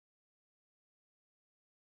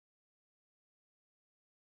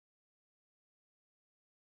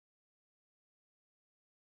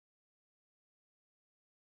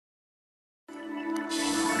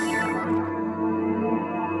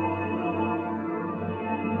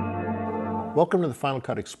Welcome to the Final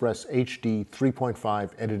Cut Express HD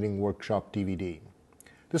 3.5 Editing Workshop DVD.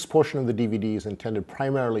 This portion of the DVD is intended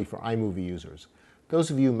primarily for iMovie users,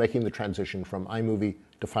 those of you making the transition from iMovie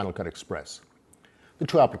to Final Cut Express. The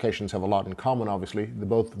two applications have a lot in common, obviously. They're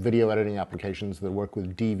both video editing applications that work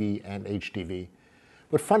with DV and HDV,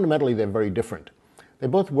 but fundamentally they're very different. They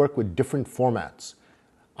both work with different formats.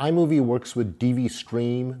 iMovie works with DV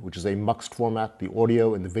Stream, which is a muxed format. The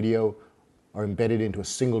audio and the video are embedded into a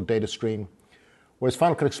single data stream, whereas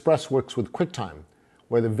Final Cut Express works with QuickTime,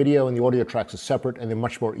 where the video and the audio tracks are separate and they're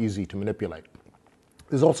much more easy to manipulate.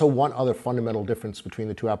 There's also one other fundamental difference between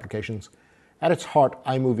the two applications. At its heart,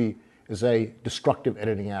 iMovie is a destructive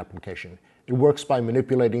editing application. It works by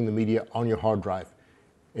manipulating the media on your hard drive.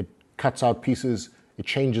 It cuts out pieces, it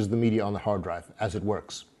changes the media on the hard drive as it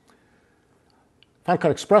works. Final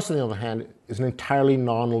Cut Express, on the other hand, is an entirely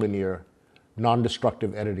non-linear,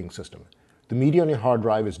 non-destructive editing system. The media on your hard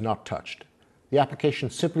drive is not touched. The application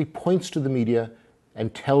simply points to the media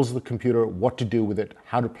and tells the computer what to do with it,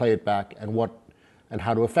 how to play it back, and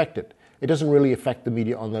how to affect it. It doesn't really affect the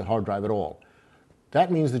media on the hard drive at all. That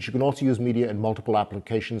means that you can also use media in multiple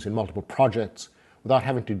applications, in multiple projects, without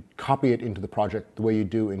having to copy it into the project the way you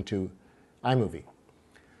do into iMovie.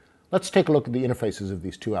 Let's take a look at the interfaces of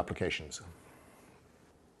these two applications.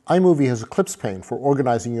 iMovie has a clips pane for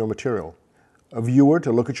organizing your material, a viewer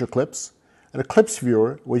to look at your clips, and a clips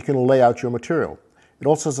viewer where you can lay out your material. It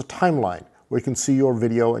also has a timeline where you can see your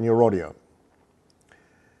video and your audio.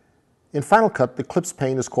 In Final Cut, the clips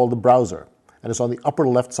pane is called the browser and is on the upper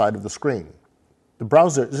left side of the screen. The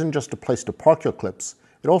browser isn't just a place to park your clips,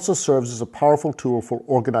 it also serves as a powerful tool for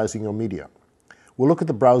organizing your media. We'll look at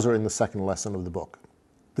the browser in the second lesson of the book.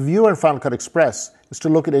 The viewer in Final Cut Express is to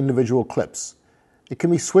look at individual clips. It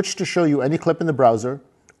can be switched to show you any clip in the browser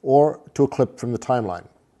or to a clip from the timeline.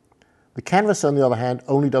 The canvas, on the other hand,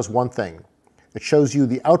 only does one thing. It shows you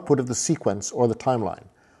the output of the sequence or the timeline.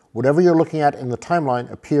 Whatever you're looking at in the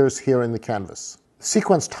timeline appears here in the canvas. The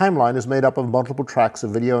sequence timeline is made up of multiple tracks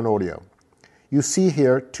of video and audio. You see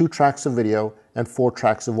here 2 tracks of video and 4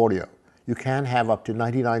 tracks of audio. You can have up to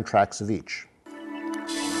 99 tracks of each.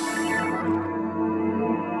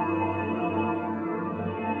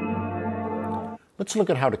 Let's look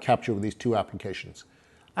at how to capture with these two applications.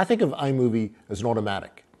 I think of iMovie as an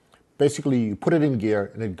automatic. Basically, you put it in gear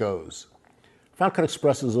and it goes. Final Cut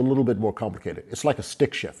Express is a little bit more complicated. It's like a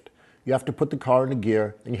stick shift. You have to put the car into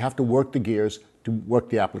gear and you have to work the gears to work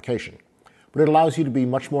the application. But it allows you to be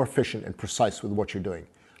much more efficient and precise with what you're doing.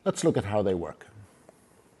 Let's look at how they work.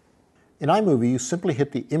 In iMovie, you simply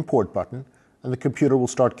hit the import button and the computer will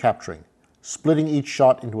start capturing, splitting each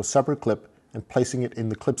shot into a separate clip and placing it in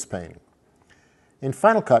the clips pane. In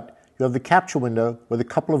Final Cut, you have the capture window with a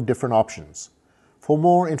couple of different options. For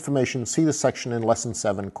more information, see the section in Lesson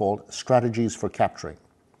 7 called Strategies for Capturing.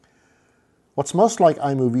 What's most like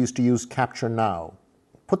iMovie is to use Capture Now.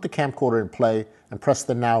 Put the camcorder in play and press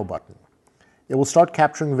the Now button. It will start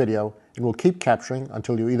capturing video and will keep capturing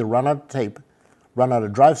until you either run out of tape, run out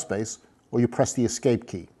of drive space, or you press the Escape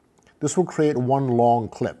key. This will create one long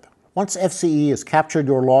clip. Once FCE has captured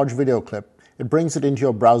your large video clip, it brings it into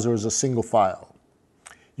your browser as a single file.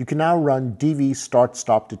 You can now run DV Start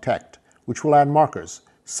Stop Detect, which will add markers,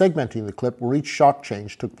 segmenting the clip where each shot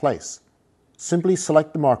change took place. Simply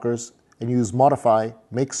select the markers and use Modify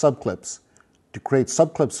Make Subclips to create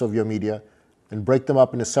subclips of your media and break them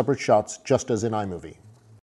up into separate shots just as in iMovie.